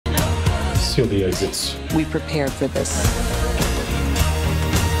Seal the exits. We prepared for this.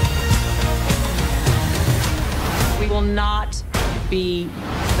 We will not be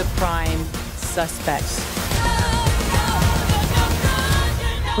the prime suspects.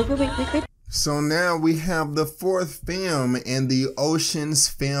 Wait. So now we have the fourth film in the Ocean's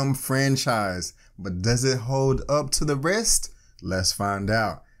film franchise. But does it hold up to the rest? Let's find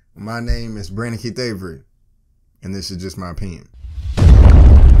out. My name is Brandon Keith Avery, and this is just my opinion.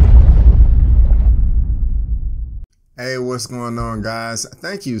 Hey, what's going on, guys?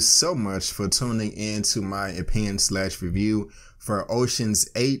 Thank you so much for tuning in to my opinion/review for Ocean's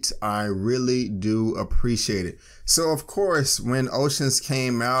 8. I really do appreciate it. So, of course, when Ocean's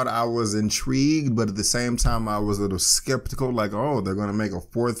came out, I was intrigued, but at the same time, I was a little skeptical, like, oh, they're going to make a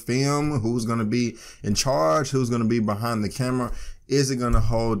fourth film. Who's going to be in charge? Who's going to be behind the camera? Is it going to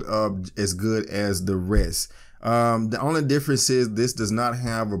hold up as good as the rest? The only difference is this does not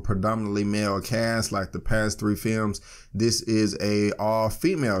have a predominantly male cast like the past three films. This is a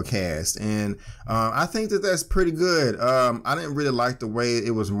all-female cast, and I think that that's pretty good. I didn't really like the way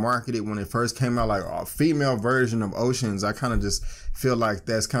it was marketed when it first came out, like a female version of Oceans. I kind of just feel like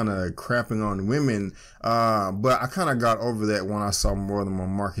that's kind of crapping on women, but I kind of got over that when I saw more and more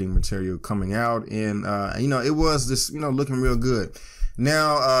marketing material coming out, and it was just looking real good.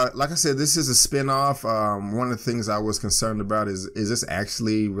 Now, like I said, this is a spinoff. One of the things I was concerned about is this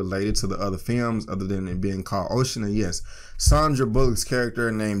actually related to the other films other than it being called Ocean? And yes, Sandra Bullock's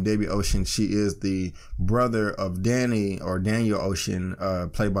character named Debbie Ocean, she is the brother of Daniel Ocean,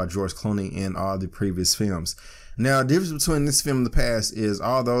 played by George Clooney in all the previous films. Now, the difference between this film and the past is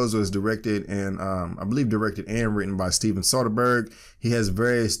all those was directed and I believe directed and written by Steven Soderbergh. He has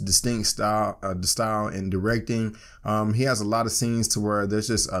various distinct style in directing. He has a lot of scenes to where there's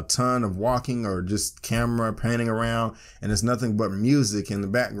just a ton of walking or just camera panning around, and it's nothing but music in the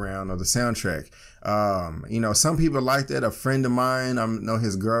background or the soundtrack. Some people like that. A friend of mine, I know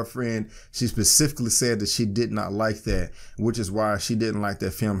his girlfriend, she specifically said that she did not like that, which is why she didn't like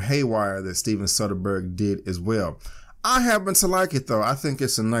that film Haywire that Steven Soderbergh did as well. I happen to like it though. I think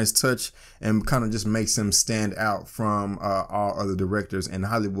it's a nice touch and kind of just makes him stand out from all other directors in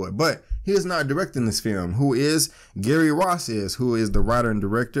Hollywood. But he is not directing this film. Who is? Gary Ross is, who is the writer and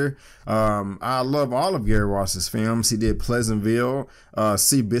director. I love all of Gary Ross's films. He did Pleasantville,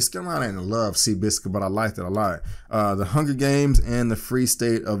 Seabiscuit. I didn't love Seabiscuit, but I liked it a lot. The Hunger Games and The Free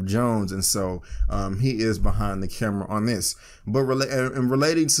State of Jones. And so he is behind the camera on this. But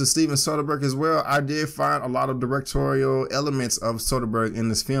relating to Steven Soderbergh as well, I did find a lot of directorial elements of Soderbergh in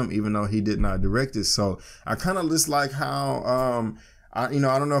this film, even though he did not direct it. So I kind of just like how I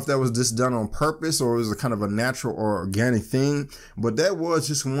don't know if that was just done on purpose or it was a kind of a natural or organic thing, but that was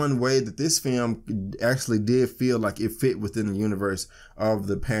just one way that this film actually did feel like it fit within the universe of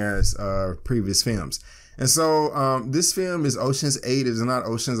the past previous films. And so this film is Ocean's 8. It is not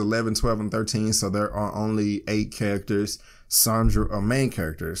Ocean's 11, 12, and 13, so there are only 8 characters. Main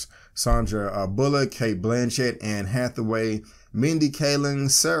characters: Sandra Bullock, Kate Blanchett, Anne Hathaway, Mindy Kaling,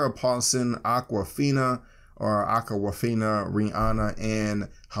 Sarah Paulson, Awkwafina, Rihanna, and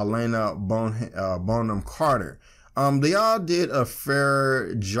Helena Bonham Carter. They all did a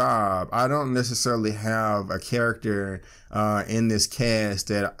fair job. I don't necessarily have a character in this cast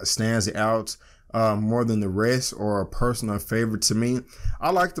that stands out more than the rest or a personal favorite to me.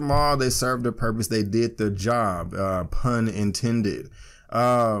 I like them all. They served their purpose. They did their job, pun intended.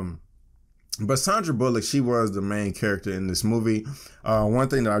 But Sandra Bullock, she was the main character in this movie. One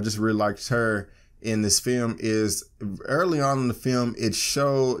thing that I just really liked her in this film is early on in the film, it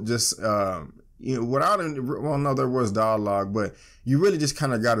showed just, there was dialogue, but you really just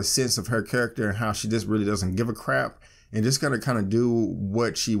kind of got a sense of her character and how she just really doesn't give a crap and just gonna kind of do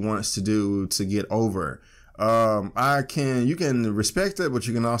what she wants to do to get over. You can respect it, but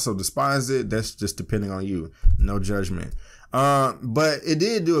you can also despise it. That's just depending on you. No judgment. But it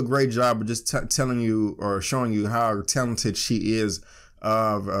did do a great job of just telling you or showing you how talented she is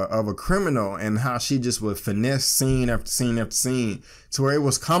of a criminal and how she just would finesse scene after scene after scene to where it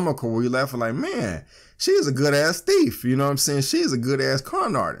was comical, where you laugh like, man, she is a good ass thief. You know what I'm saying? She is a good ass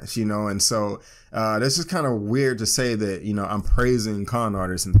con artist, and so that's just kind of weird to say that, I'm praising con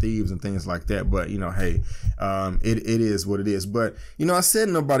artists and thieves and things like that. But, hey, it is what it is. But, I said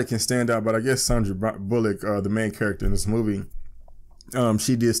nobody can stand out, but I guess Sandra Bullock, the main character in this movie,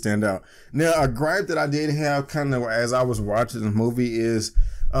 she did stand out. Now, a gripe that I did have kind of as I was watching the movie is,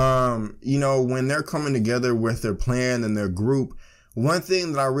 when they're coming together with their plan and their group, one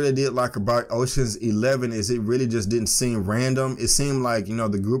thing that I really did like about Ocean's 11 is it really just didn't seem random. It seemed like,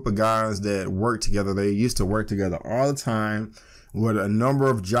 the group of guys that work together, they used to work together all the time. with a number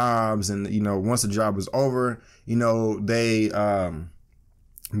of jobs, and once the job is over, they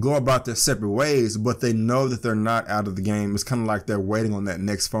go about their separate ways, but they know that they're not out of the game. It's kind of like they're waiting on that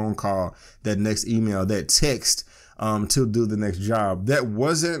next phone call, that next email, that text to do the next job. That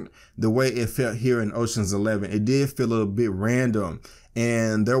wasn't the way it felt here in Ocean's 11. It did feel a little bit random,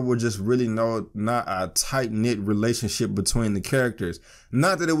 and there was just really not a tight-knit relationship between the characters.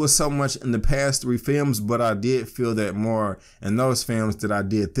 Not that it was so much in the past 3 films, but I did feel that more in those films that I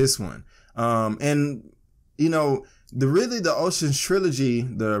did this one. The Ocean's trilogy,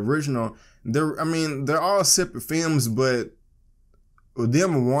 the original, they're all separate films, but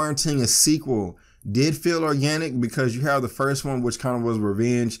them warranting a sequel did feel organic, because you have the first one, which kind of was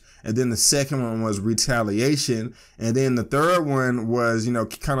revenge, and then the second one was retaliation, and then the third one was,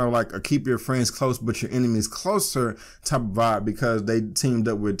 kind of like a keep your friends close but your enemies closer type of vibe, because they teamed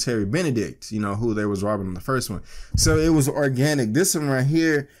up with Terry Benedict, who they was robbing in the first one. So it was organic. This one right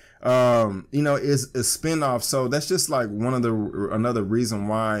here, is a spinoff. So that's just like another reason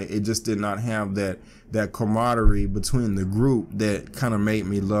why it just did not have that camaraderie between the group that kind of made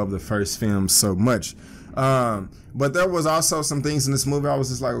me love the first film so much. But there was also some things in this movie I was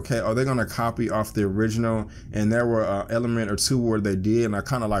just like, okay, are they going to copy off the original? And there were an element or two where they did, and I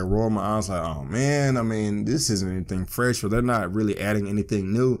kind of like rolled my eyes like, oh man, this isn't anything fresh, or they're not really adding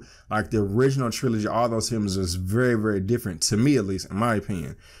anything new. Like the original trilogy, all those films was very, very different, to me at least, in my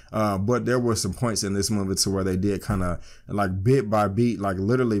opinion. But there were some points in this movie to where they did kind of like bit by beat, like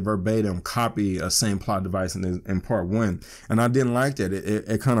literally verbatim copy a same plot device in part 1. And I didn't like that.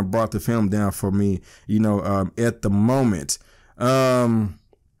 It kind of brought the film down for me, at the moment.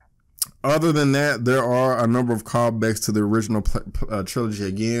 Other than that, there are a number of callbacks to the original trilogy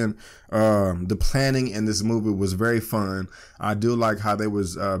again. The planning in this movie was very fun. I do like how they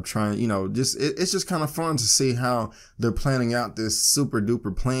was trying, it's just kind of fun to see how they're planning out this super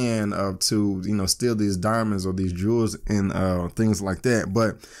duper plan to steal these diamonds or these jewels and things like that.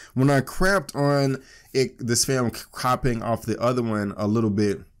 But when I crapped on this film copying off the other one a little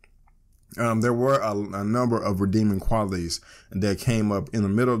bit, there were a number of redeeming qualities that came up in the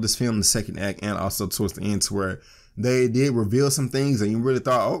middle of this film, the second act, and also towards the end, to where they did reveal some things and you really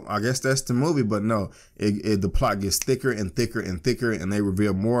thought, oh, I guess that's the movie. But no, the plot gets thicker and thicker and thicker, and they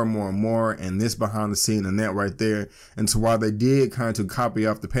reveal more and more and more, and this behind the scene and that right there. And so while they did kind of copy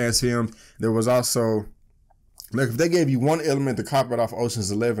off the past films, there was also, like, if they gave you one element to copy it off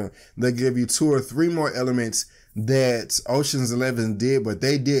Ocean's 11, they give you 2 or 3 more elements that Ocean's 11 did, but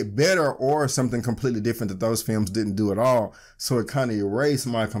they did better, or something completely different that those films didn't do at all. So it kind of erased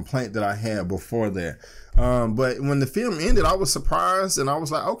my complaint that I had before that. But when the film ended, I was surprised, and I was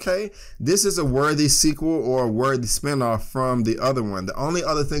like, okay, this is a worthy sequel or a worthy spinoff from the other one. The only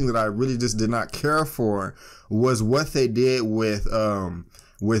other thing that I really just did not care for was what they did with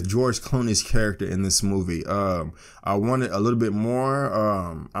George Clooney's character in this movie. I wanted a little bit more.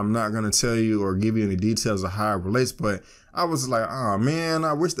 I'm not going to tell you or give you any details of how it relates, but I was like, oh man,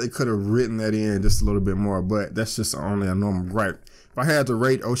 I wish they could have written that in just a little bit more, but that's just only a normal gripe. If I had to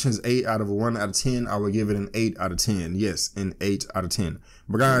rate Ocean's 8 out of a 1 out of 10, I would give it an 8 out of 10. Yes, an 8 out of 10.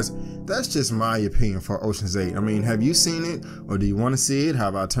 But guys, that's just my opinion for Ocean's 8. I mean, have you seen it, or do you want to see it?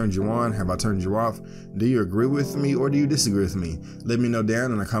 Have I turned you on? Have I turned you off? Do you agree with me, or do you disagree with me? Let me know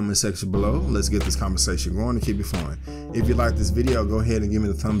down in the comment section below. Let's get this conversation going and keep it flowing. If you like this video, go ahead and give me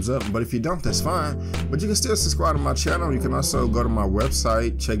the thumbs up. But if you don't, that's fine. But you can still subscribe to my channel. You can also go to my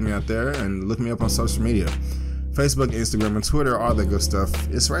website, check me out there, and look me up on social media. Facebook, Instagram, and Twitter, all that good stuff.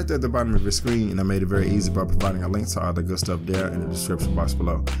 It's right there at the bottom of your screen, and I made it very easy by providing a link to all the good stuff there in the description box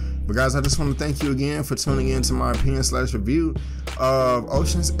below. But guys, I just want to thank you again for tuning in to my opinion/review of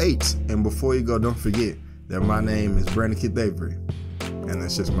Ocean's 8. And before you go, don't forget that my name is Brandon Keith Avery, and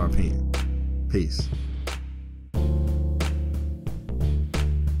that's just my opinion. Peace.